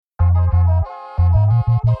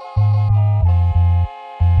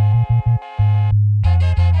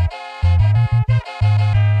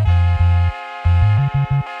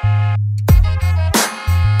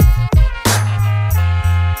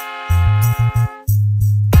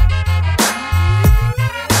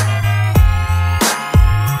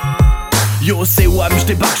Yo c'est Wam, je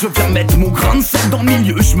débarque, je viens mettre mon grain de sel dans le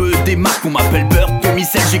milieu. Je me démarque, on m'appelle beurre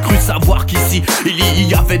demi-sel. J'ai cru savoir qu'ici il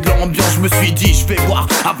y avait de l'ambiance. Je me suis dit je vais voir,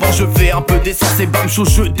 avant je fais un peu d'essence et bam chaud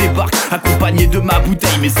je débarque, accompagné de ma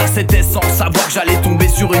bouteille. Mais ça c'était sans savoir que j'allais tomber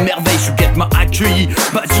sur une merveille. Choukette m'a accueilli,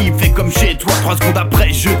 vas-y fais comme chez toi. 3 secondes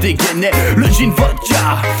après je dégainais le gin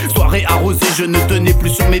vodka. Soirée arrosée, je ne tenais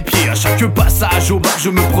plus sur mes pieds. À chaque passage au bar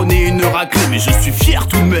je me prenais une raclée. Mais je suis fier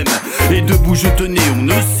tout de même, et debout je tenais, on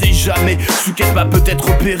ne sait jamais. Choukette m'a peut-être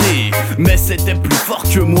repéré, mais c'était plus fort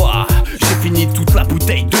que moi. J'ai fini toute la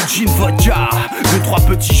bouteille de gin vodka, 2-3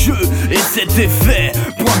 petits jeux et c'était fait.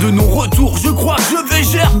 Point de non-retour, je crois que je vais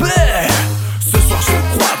gerber. Ce soir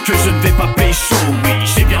je crois que je ne vais pas pécho. Oui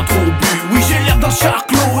j'ai bien trop bu, oui j'ai l'air d'un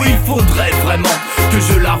charclos. Il faudrait vraiment que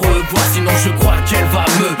je la revoie, sinon je crois qu'elle va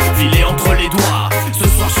me filer entre les doigts. Ce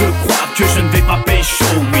soir je crois que je ne vais pas pécho.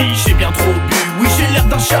 Oui j'ai bien trop bu, oui j'ai l'air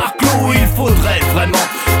d'un charclos. Il faudrait vraiment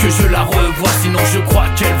que je la revoie, sinon je crois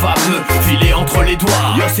qu'elle va me filer entre les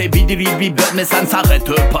doigts. Yo c'est bidibibibird mais ça ne s'arrête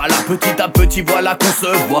pas là. Petit à petit voilà qu'on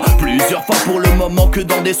se voit plusieurs fois pour le moment que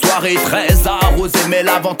dans des soirées très arrosées. Mais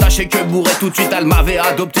l'avantage c'est que bourré tout de suite elle m'avait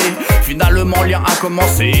adopté. Finalement lien a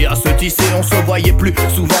commencé à se tisser. On se voyait plus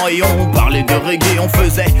souvent et on parlait de reggae. On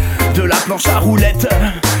faisait de la planche à roulettes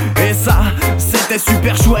et ça c'était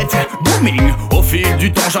super chouette. Booming, au fil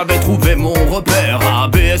du temps j'avais trouvé mon repère.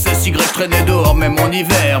 ABSSY, je traînais dehors même en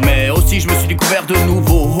hiver. Mais aussi je me suis découvert de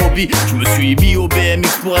nouveaux hobbies. Je me suis mis au BMX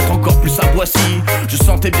pour être encore plus à Boissy. Je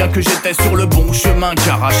sentais bien que j'étais sur le bon chemin,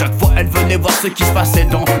 car à chaque fois elle venait voir ce qui se passait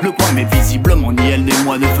dans le coin. Mais visiblement ni elle ni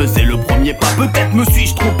moi ne faisaient le premier pas. Peut-être me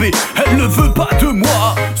suis-je trompé, elle ne veut pas de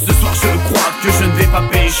moi. Ce soir je crois que je ne vais pas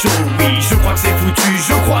pécho. Oui je crois que c'est foutu,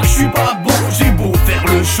 je crois que je suis pas bon. J'ai beau faire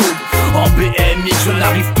le show en BMX, je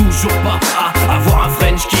n'arrive toujours pas à avoir un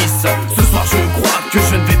French kiss. Ce soir je crois que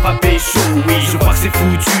je ne vais pas pécho. Oui je crois que c'est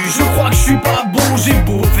foutu, je crois que je suis pas bon. J'ai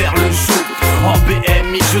beau faire le show en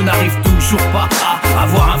BMX, je n'arrive toujours pas à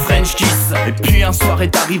avoir un French kiss. Et puis un soir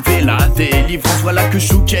est arrivé la délivrance. Voilà que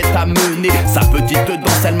Choukette a mené sa petite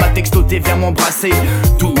danse. Elle m'a textoté, viens m'embrasser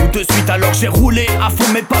tout de suite. Alors j'ai roulé à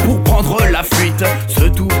fond mais pas pour prendre la fuite. Ce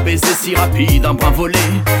doux baiser si rapide, un brin volé,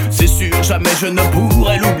 c'est sûr jamais je ne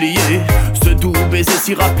pourrai l'oublier. Ce doux baiser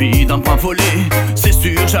si rapide, un brin volé, c'est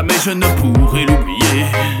sûr jamais je ne pourrai l'oublier.